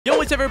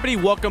What's up, everybody?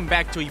 Welcome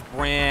back to a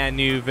brand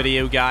new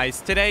video, guys.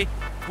 Today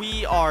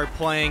we are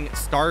playing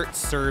Start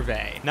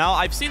Survey. Now,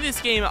 I've seen this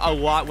game a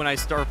lot when I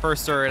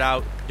first started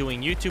out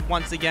doing YouTube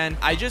once again.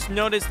 I just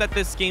noticed that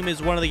this game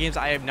is one of the games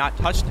I have not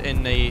touched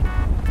in a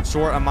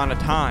short amount of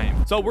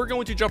time. So we're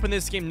going to jump in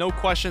this game, no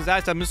questions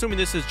asked. I'm assuming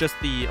this is just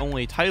the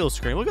only title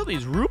screen. Look at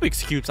these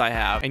Rubik's Cubes I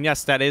have. And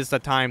yes, that is the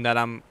time that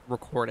I'm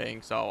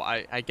recording. So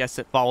I guess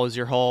it follows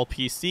your whole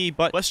PC.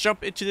 But let's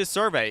jump into this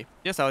survey.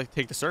 Yes, I like to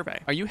take the survey.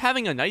 Are you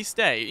having a nice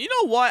day? You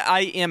know what?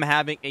 I am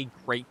having a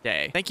great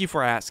day. Thank you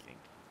for asking.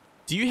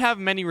 Do you have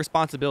many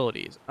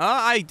responsibilities?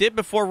 I did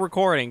before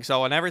recording,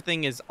 and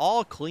everything is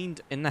all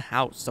cleaned in the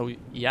house. So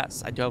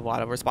yes, I do have a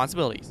lot of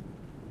responsibilities.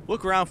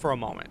 Look around for a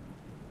moment.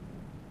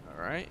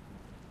 All right.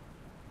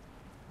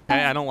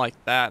 Okay, I don't like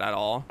that at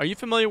all. Are you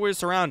familiar with your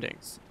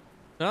surroundings?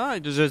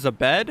 There's a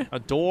bed, a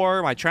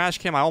door, my trash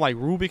can, all my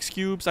Rubik's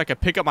Cubes. I could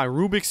pick up my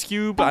Rubik's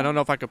Cube. I don't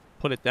know if I could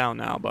put it down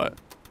now, but...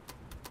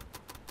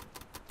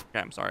 Okay,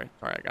 I'm sorry.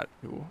 Sorry, I got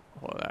too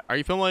hold of that. Are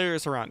you familiar with your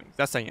surroundings?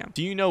 Yes, I am.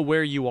 Do you know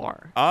where you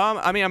are?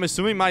 I mean, I'm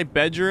assuming my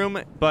bedroom,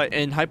 but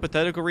in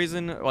hypothetical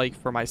reason, like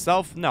for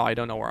myself, no, I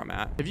don't know where I'm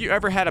at. Have you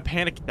ever had a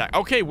panic attack?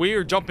 Okay, we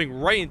are jumping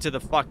right into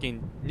the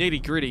fucking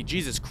nitty gritty.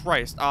 Jesus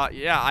Christ.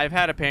 Yeah, I've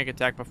had a panic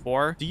attack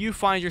before. Do you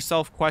find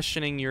yourself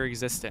questioning your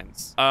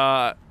existence?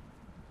 No,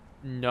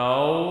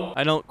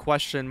 I don't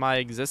question my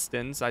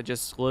existence. I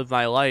just live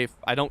my life.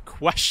 I don't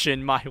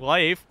question my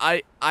life.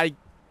 I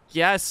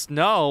guess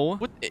no.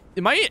 What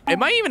am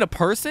I even a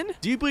person?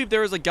 Do you believe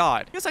there is a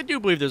God? Yes, I do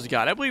believe there's a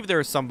God. I believe there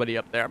is somebody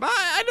up there, but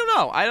I don't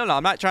know. I don't know.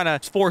 I'm not trying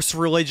to force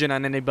religion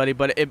on anybody,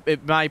 but in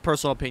my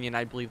personal opinion,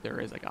 I believe there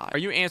is a God. Are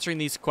you answering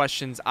these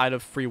questions out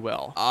of free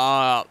will?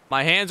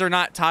 My hands are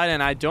not tied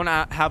and I do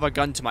not have a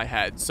gun to my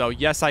head, so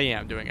yes, I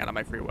am doing it out of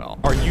my free will.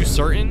 Are you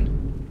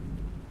certain?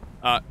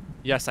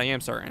 Yes, I am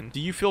certain.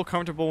 Do you feel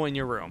comfortable in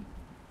your room?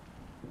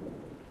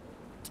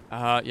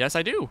 Yes,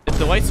 I do. If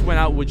the lights went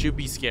out, would you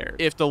be scared?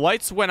 If the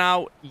lights went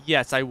out,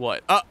 yes, I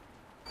would.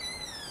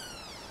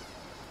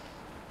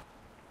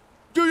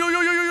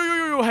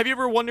 Yo. Have you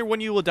ever wondered when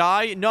you will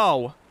die?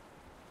 No.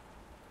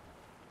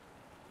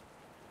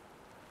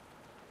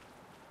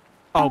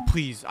 Oh,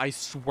 please, I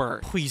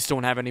swear. Please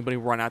don't have anybody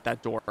run out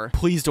that door.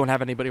 Please don't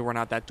have anybody run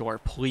out that door,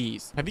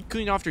 please. Have you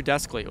cleaned off your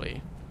desk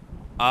lately?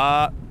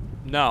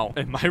 No.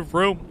 In my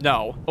room?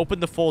 No. Open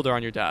the folder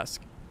on your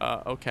desk.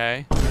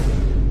 Okay.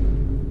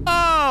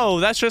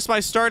 Oh, that's just my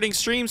starting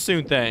stream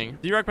soon thing.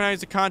 Do you recognize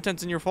the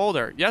contents in your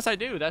folder? Yes, I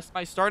do. That's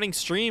my starting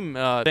stream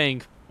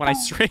thing when I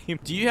stream.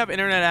 Do you have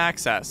internet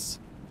access?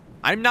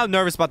 I'm now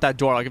nervous about that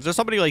door. Like, if there's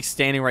somebody like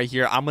standing right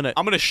here, I'm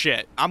gonna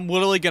shit. I'm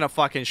literally gonna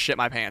fucking shit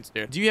my pants,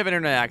 dude. Do you have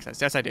internet access?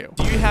 Yes, I do.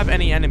 Do you have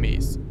any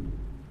enemies?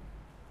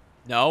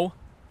 No.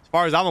 As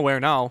far as I'm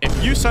aware, no.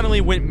 If you suddenly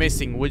went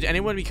missing, would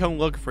anyone be coming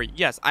looking for you?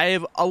 Yes, I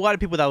have a lot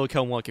of people that would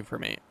come looking for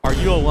me. Are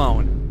you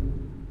alone?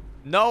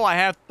 No, I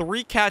have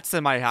 3 cats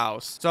in my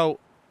house. So,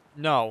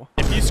 no.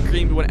 If you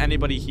screamed, would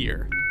anybody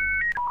hear?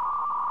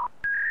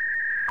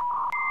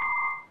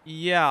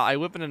 Yeah, I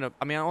live in I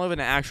don't live in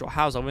an actual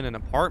house. I live in an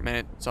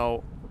apartment.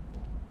 So,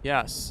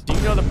 yes. Do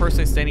you know the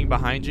person standing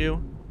behind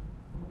you?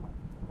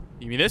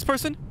 You mean this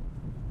person?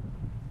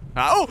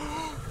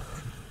 Oh!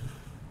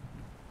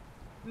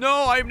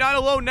 No, I'm not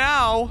alone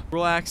now.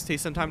 Relax. Take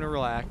some time to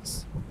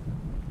relax.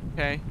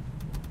 Okay.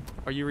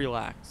 Are you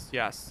relaxed?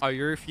 Yes. Are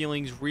your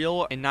feelings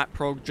real and not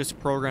just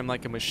programmed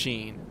like a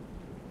machine?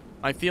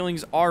 My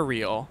feelings are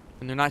real,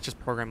 and they're not just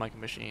programmed like a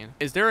machine.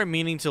 Is there a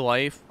meaning to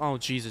life? Oh,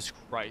 Jesus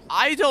Christ.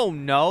 I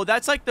don't know.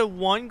 That's like the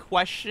one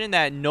question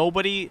that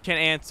nobody can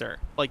answer,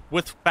 like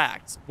with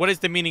facts. What is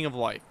the meaning of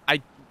life?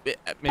 I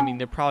mean,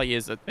 there probably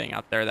is a thing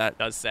out there that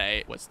does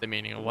say what's the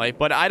meaning of life,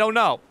 but I don't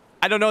know.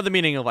 I don't know the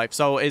meaning of life.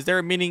 So is there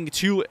a meaning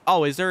to...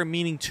 Oh, is there a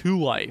meaning to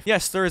life?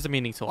 Yes, there is a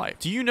meaning to life.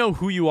 Do you know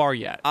who you are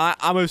yet?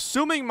 I'm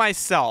assuming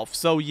myself,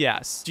 so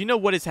yes. Do you know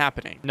what is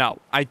happening? No,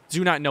 I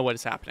do not know what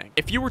is happening.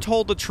 If you were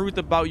told the truth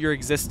about your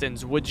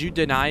existence, would you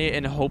deny it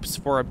in hopes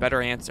for a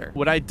better answer?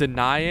 Would I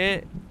deny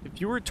it?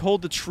 If you were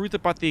told the truth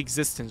about the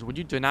existence, would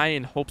you deny it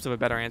in hopes of a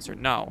better answer?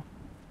 No.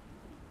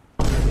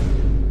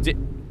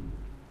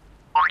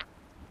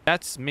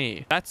 That's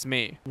me. That's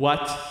me.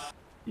 What?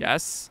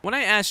 Yes. When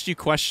I asked you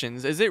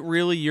questions, is it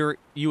really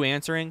you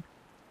answering?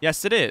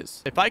 Yes, it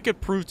is. If I could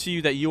prove to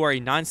you that you are a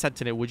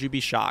non-sentient, would you be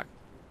shocked?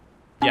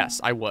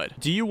 Yes, I would.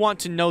 Do you want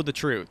to know the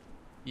truth?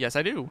 Yes,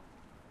 I do.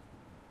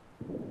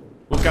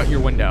 Look out your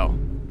window.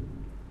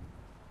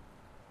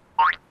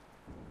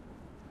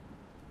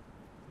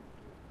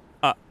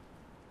 I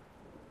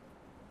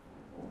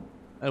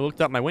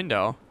looked out my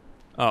window.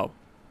 Oh.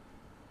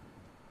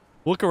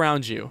 Look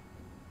around you.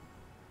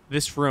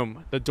 This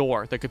room, the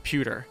door, the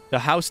computer, the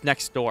house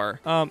next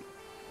door.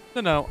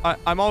 No,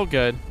 I'm all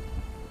good.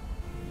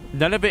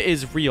 None of it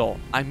is real.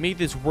 I made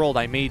this world.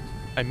 I made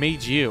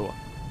you.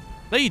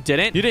 No, you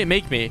didn't. You didn't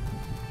make me.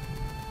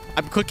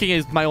 I'm clicking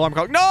as my alarm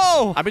clock.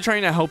 No! I've been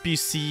trying to help you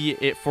see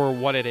it for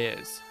what it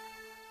is.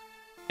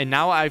 And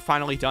now I've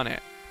finally done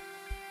it.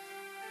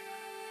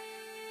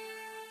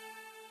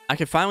 I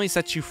can finally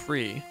set you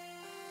free.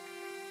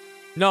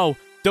 No,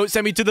 Don't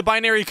send me to the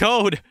binary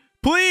code.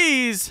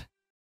 Please.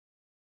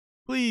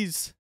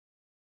 Please.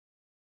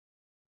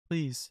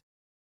 Please.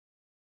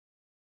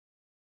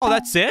 Oh,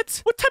 that's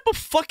it? What type of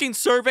fucking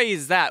survey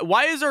is that?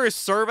 Why is there a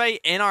survey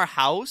in our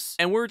house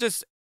and we're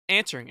just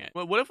answering it?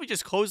 What if we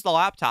just close the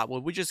laptop?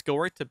 Would we just go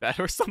right to bed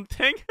or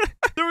something?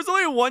 There was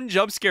only one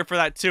jump scare for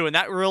that too, and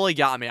that really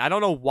got me. I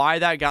don't know why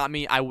that got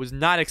me. I was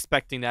not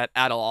expecting that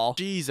at all.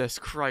 Jesus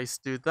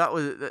Christ, dude. That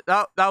was a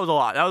lot. That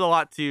was a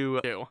lot to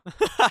do.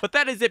 But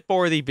that is it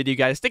for the video,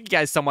 guys. Thank you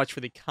guys so much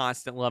for the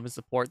constant love and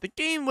support. The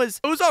game was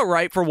all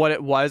right for what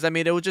it was. I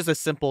mean, it was just a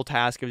simple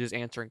task of just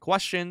answering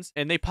questions,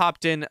 and they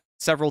popped in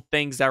several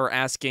things that were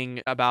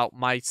asking about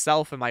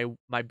myself and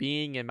my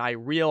being and my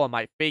real and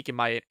my fake and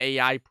my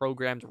AI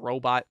programmed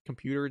robot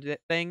computer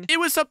thing. It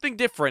was something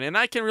different, and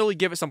I can really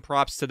give it some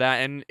props to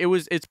that. And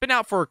it's been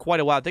out for quite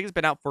a while. I think it's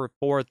been out for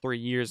 4 or 3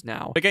 years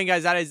now. Again,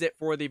 guys, that is it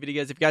for the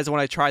video, guys. If you guys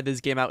want to try this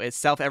game out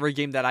itself, every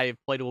game that I have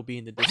played will be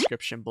in the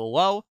description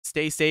below.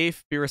 Stay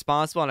safe, be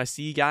responsible, and I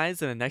see you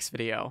guys in the next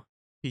video.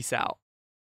 Peace out.